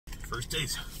first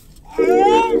taste.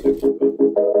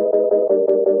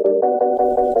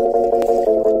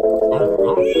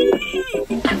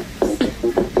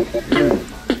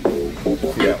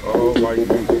 Yeah, oh my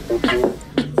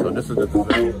goodness. So this is the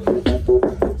dessert.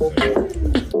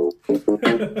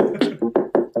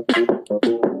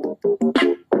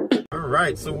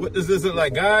 Alright, so what does this look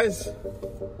like, guys?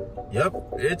 Yep,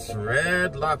 it's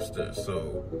Red Lobster.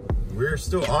 So we're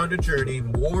still on the journey,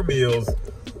 more meals.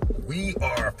 We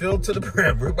are filled to the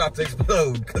brim. We're about to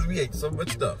explode because we ate so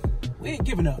much stuff. We ain't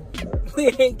giving up. We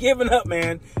ain't giving up,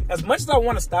 man. As much as I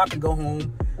want to stop and go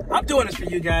home, I'm doing this for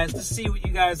you guys to see what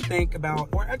you guys think about,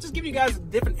 or I just give you guys a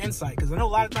different insight, because I know a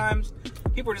lot of times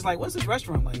people are just like, what's this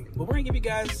restaurant like? But we're gonna give you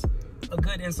guys a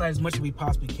good insight as much as we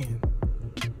possibly can.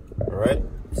 All right,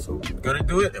 so we're gonna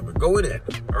do it and we're going in.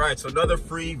 All right, so another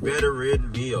free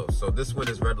veteran meal. So this one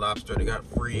is Red Lobster. They got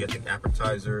free, I think,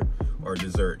 appetizer or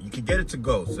dessert. You can get it to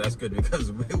go, so that's good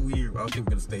because I don't think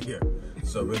we're gonna stay here.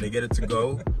 So we're gonna get it to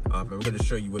go, and we're gonna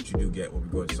show you what you do get when we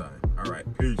go inside. All right,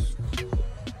 peace.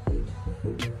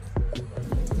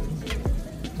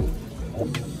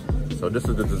 So this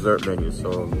is the dessert menu.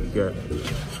 So you get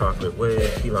chocolate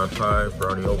wave, key lime pie,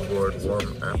 brownie oat board,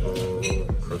 warm apple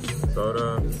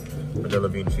crostata, vanilla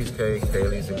bean cheesecake,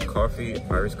 Bailey's and coffee,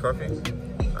 Irish coffee.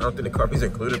 I don't think the coffee's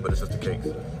included, but it's just the cakes.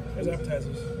 There's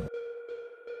appetizers.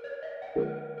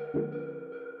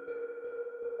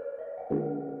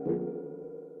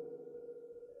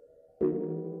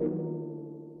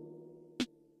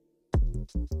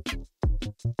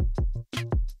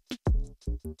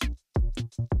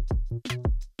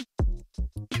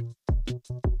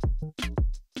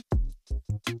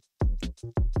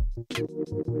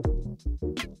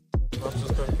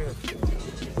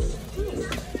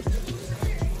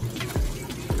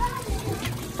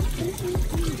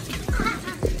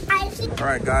 All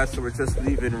right, guys, so we're just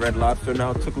leaving Red Lobster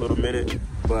now. It took a little minute,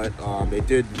 but they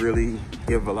did really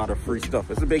give a lot of free stuff.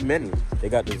 It's a big menu. They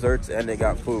got desserts and they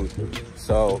got food.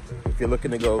 So if you're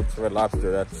looking to go to Red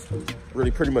Lobster, that's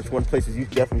really pretty much one place you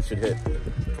definitely should hit.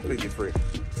 Completely free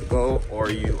to go, or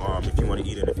you if you want to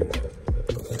eat it if you want.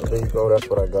 So there you go. That's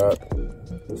what I got.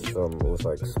 It was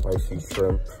like spicy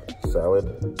shrimp salad.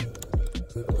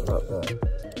 It's not bad.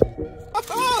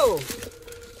 Oh!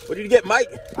 What did you get, Mike?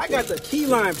 I got the key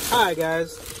lime pie,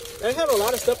 guys. They have a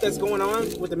lot of stuff that's going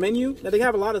on with the menu. Now, they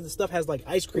have a lot of the stuff has like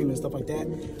ice cream and stuff like that,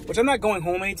 which I'm not going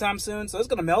home anytime soon, so it's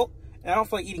gonna melt. And I don't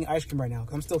feel like eating ice cream right now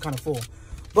because I'm still kind of full.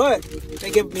 But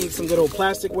they give me some good old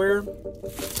plasticware,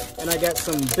 and I got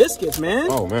some biscuits, man.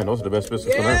 Oh man, those are the best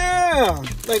biscuits. Yeah,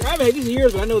 like I've had these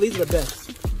years, but I know these are the best.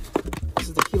 This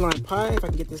is the key lime pie. If I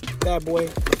can get this bad boy.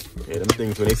 Yeah, them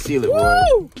things when they seal it,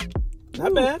 woo! boy.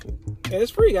 Not bad. Yeah,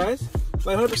 it's free, guys. It's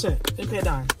like 100%. Didn't pay a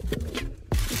dime.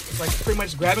 It's like pretty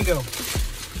much grab and go.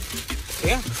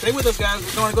 Yeah, stay with us, guys.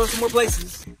 We're going to go some more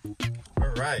places.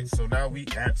 All right, so now we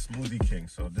at Smoothie King.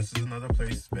 So this is another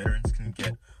place veterans can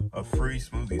get a free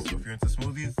smoothie. So if you're into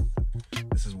smoothies,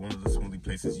 this is one of the smoothie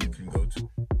places you can go to.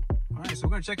 All right, so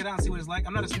we're going to check it out and see what it's like.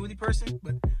 I'm not a smoothie person,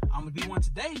 but I'm going to be one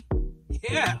today.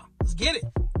 Yeah, let's get it.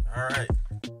 All right.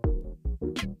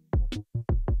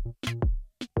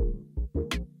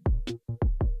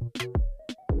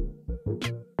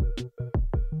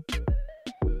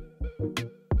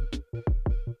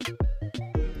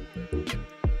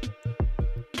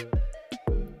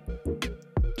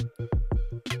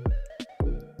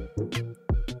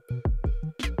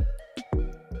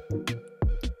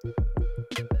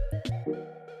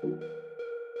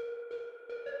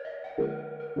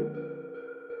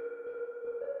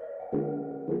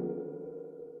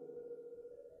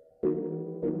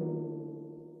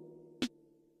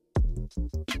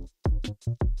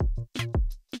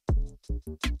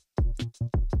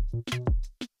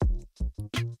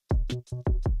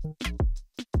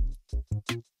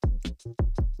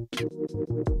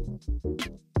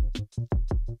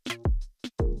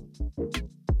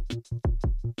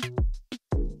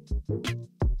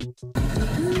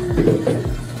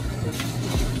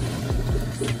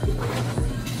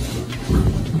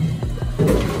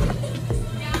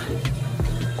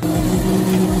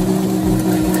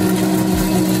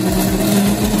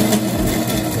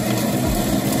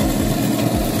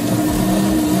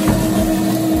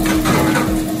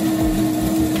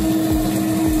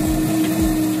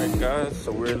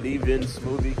 So we're leaving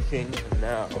Smoothie King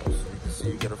now. So you can see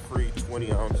you get a free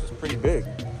 20 ounce. It's pretty big.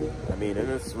 I mean, and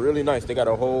it's really nice. They got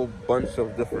a whole bunch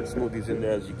of different smoothies in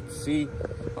there, as you can see.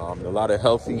 A lot of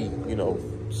healthy, you know,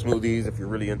 smoothies if you're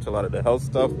really into a lot of the health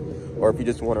stuff, or if you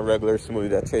just want a regular smoothie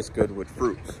that tastes good with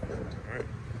fruits. All right.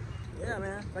 Yeah,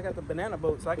 man. I got the banana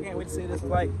boat, so I can't wait to see this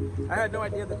flight. I had no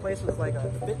idea the place was like a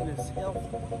fitness,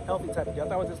 healthy type of deal. I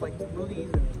thought it was just like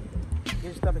smoothies and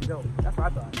get stuff and go. That's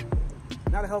what I thought.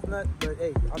 Not a health nut, but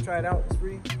hey, I'll try it out. It's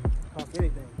free. Cost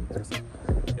anything.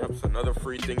 Yep, it's another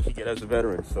free thing you get as a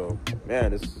veteran. So,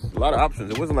 man, it's a lot of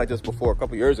options. It wasn't like this before. A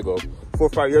couple years ago, 4 or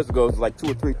 5 years ago, it was like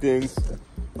 2 or 3 things.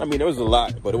 I mean, there was a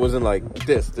lot, but it wasn't like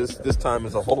this. This time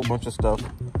is a whole bunch of stuff.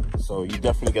 So you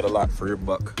definitely get a lot for your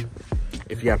buck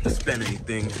if you have to spend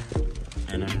anything.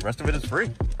 And then the rest of it is free.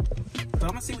 So I'm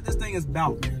gonna see what this thing is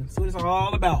about, man. See what it's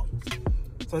all about.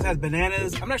 So it has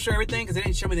bananas. I'm not sure everything because they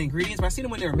didn't show me the ingredients, but I seen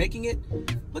them when they were making it.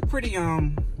 Look pretty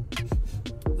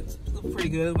look pretty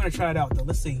good. We're gonna try it out though.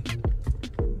 Let's see.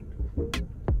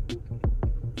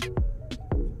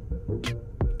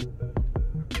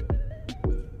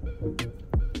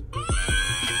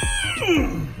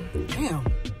 Damn.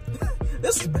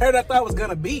 This is better than I thought it was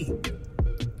gonna be.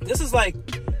 This is like,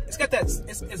 it's got that,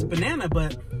 it's banana,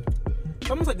 but it's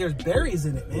almost like there's berries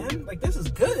in it, man. Like, this is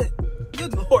good.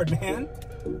 Good Lord, man.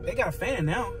 They got a fan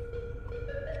now.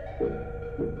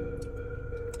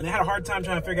 And I had a hard time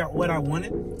trying to figure out what I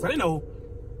wanted. So I didn't know.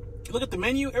 You look at the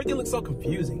menu, everything looks so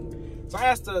confusing. So I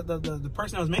asked the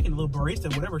person that was making, the little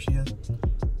barista, whatever she is,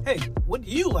 hey, what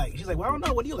do you like? She's like, well, I don't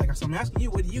know. What do you like? So I'm asking you,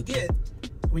 what do you get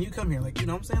when you come here? Like, you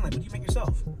know what I'm saying? Like, what do you make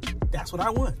yourself? That's what I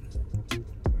want.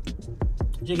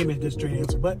 She didn't give me a good straight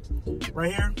answer, but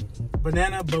right here,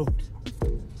 banana boat.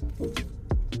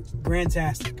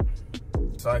 Grandtastic.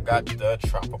 So I got the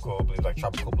tropical, I believe like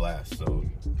tropical blast. So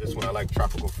this one I like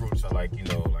tropical fruits. I like, you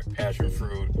know, like passion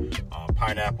fruit,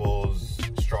 pineapples,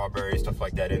 strawberries, stuff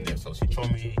like that in there. So she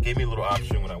gave me a little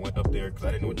option when I went up there because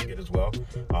I didn't know what to get as well.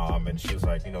 And she was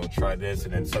like, you know, try this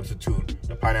and then substitute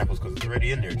the pineapples because it's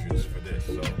already in there juice for this.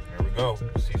 So there we go.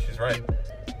 See if she's right.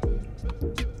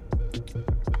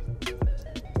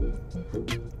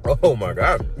 Oh my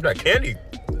God, you got candy.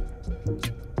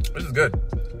 This is good.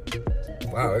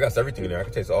 Wow, it got everything in there. I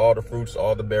can taste all the fruits,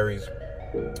 all the berries.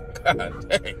 God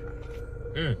dang.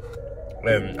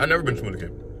 And I've never been smoothie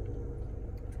kid.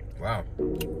 Wow.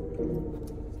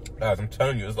 Guys, I'm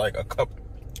telling you, it's like a cup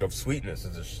of sweetness.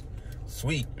 It's just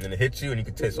sweet, and it hits you, and you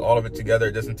can taste all of it together.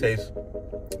 It doesn't taste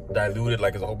diluted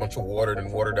like it's a whole bunch of watered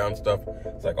and watered down stuff.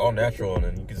 It's like all natural, and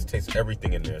then you can just taste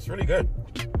everything in there. It's really good.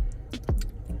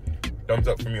 Thumbs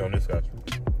up for me on this, guys.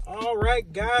 All right,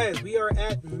 guys, we are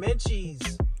at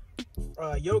Menchie's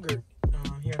yogurt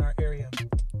here in our area,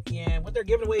 and what they're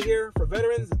giving away here for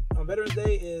veterans on Veterans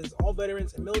Day is all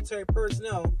veterans and military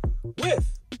personnel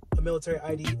with a military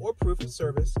ID or proof of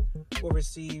service will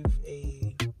receive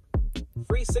a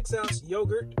free 6-ounce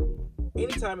yogurt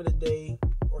any time of the day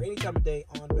or any time of day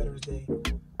on Veterans Day,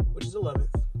 which is 11th.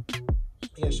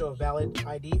 You gotta show a valid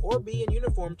ID or be in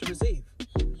uniform to receive.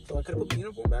 So I could have put the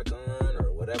uniform back on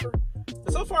or whatever.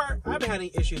 But so far, I haven't had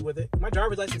any issues with it. My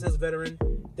driver's license says veteran.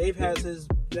 Dave has his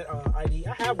ID.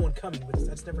 I have one coming, but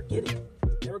I just never get it.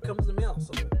 Never comes in the mail,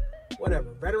 so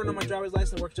whatever. Veteran on my driver's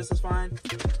license works just as fine.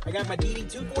 I got my DD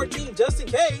 214 just in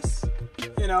case.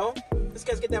 You know, this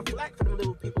guy's getting that flack for the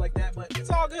little people like that, but it's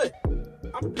all good.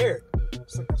 I'm prepared.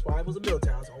 So that's why I was a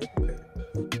military. I was always prepared.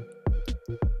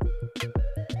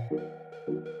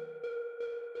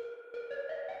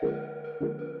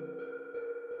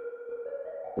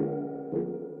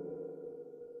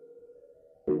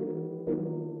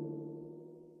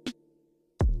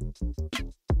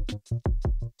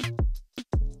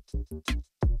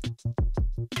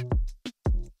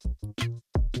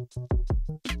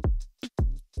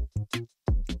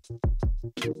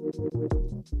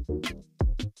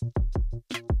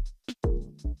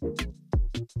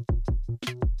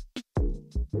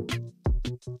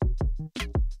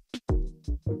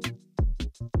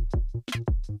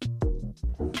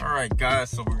 All right, guys,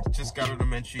 so we just got our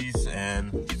Menchie's,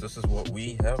 and this is what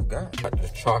we have got. The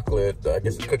chocolate, I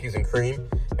guess the cookies and cream,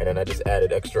 and then I just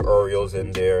added extra Oreos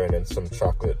in there, and then some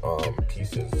chocolate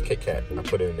pieces, Kit Kat, I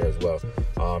put it in there as well.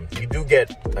 You do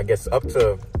get, I guess, up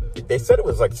to, they said it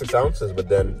was like 6 ounces, but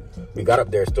then we got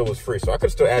up there, it still was free. So I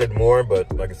could still added more,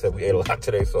 but like I said, we ate a lot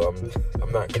today, so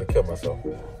I'm not gonna kill myself.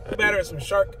 I battered some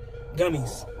shark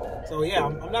gummies. So yeah,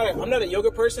 I'm not a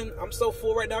yogurt person. I'm so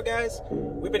full right now, guys.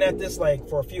 We've been at this like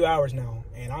for a few hours now,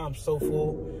 and I'm so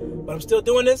full. But I'm still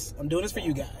doing this. I'm doing this for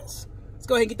you guys. Let's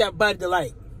go ahead and get that body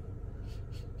delight.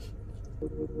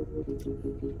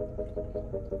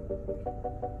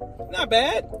 Not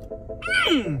bad.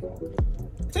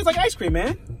 It tastes like ice cream,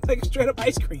 man. It's like straight up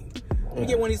ice cream. Let me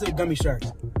get one of these little gummy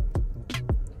sharks.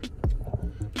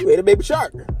 You ate a baby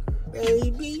shark.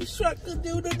 Baby shark,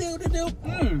 do.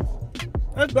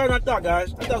 That's better than I thought,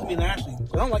 guys. I thought it was gonna be nasty.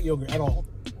 I don't like yogurt at all.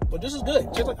 But this is good.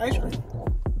 It tastes like ice cream.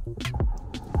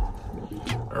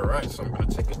 All right, so I'm gonna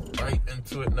take a bite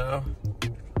into it now.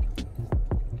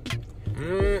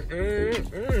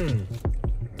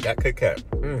 That Kit Kat.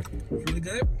 Really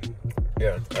good?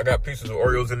 Yeah, I got pieces of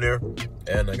Oreos in there,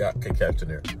 and I got Kit Kats in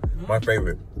there. My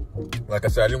favorite. Like I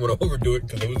said, I didn't want to overdo it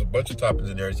because there was a bunch of toppings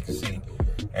in there, as you can see.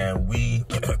 And we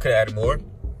could add more.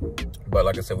 But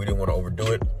like I said, we didn't want to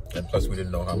overdo it. And plus, we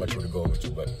didn't know how much we would go over to.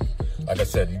 But like I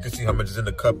said, you can see how much is in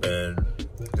the cup, and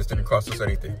it just didn't cost us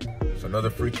anything. So another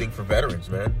free thing for veterans,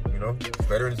 man. You know, it's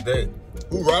Veterans Day.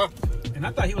 Hoorah! And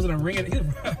I thought he was going to ring it.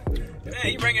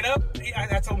 He rang it up.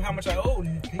 I told him how much I owed.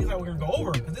 He thought we were going to go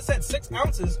over. Because this said 6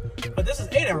 ounces, but this is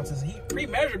 8 ounces. He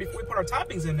pre-measured before we put our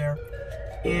toppings in there.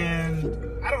 And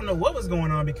I don't know what was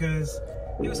going on because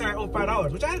he was saying I owed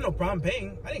 $5, which I had no problem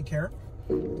paying. I didn't care.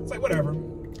 It's like, whatever.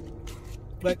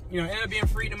 But, you know, it ended up being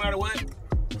free no matter what.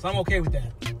 So I'm okay with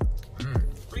that.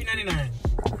 $3.99.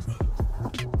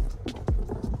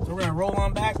 So we're going to roll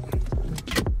on back.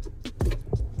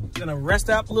 Gonna rest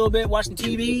up a little bit, watch some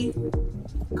TV,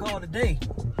 call it a day.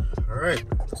 All right,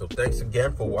 so thanks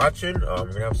again for watching. We're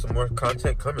gonna have some more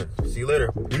content coming. See you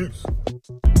later. Peace.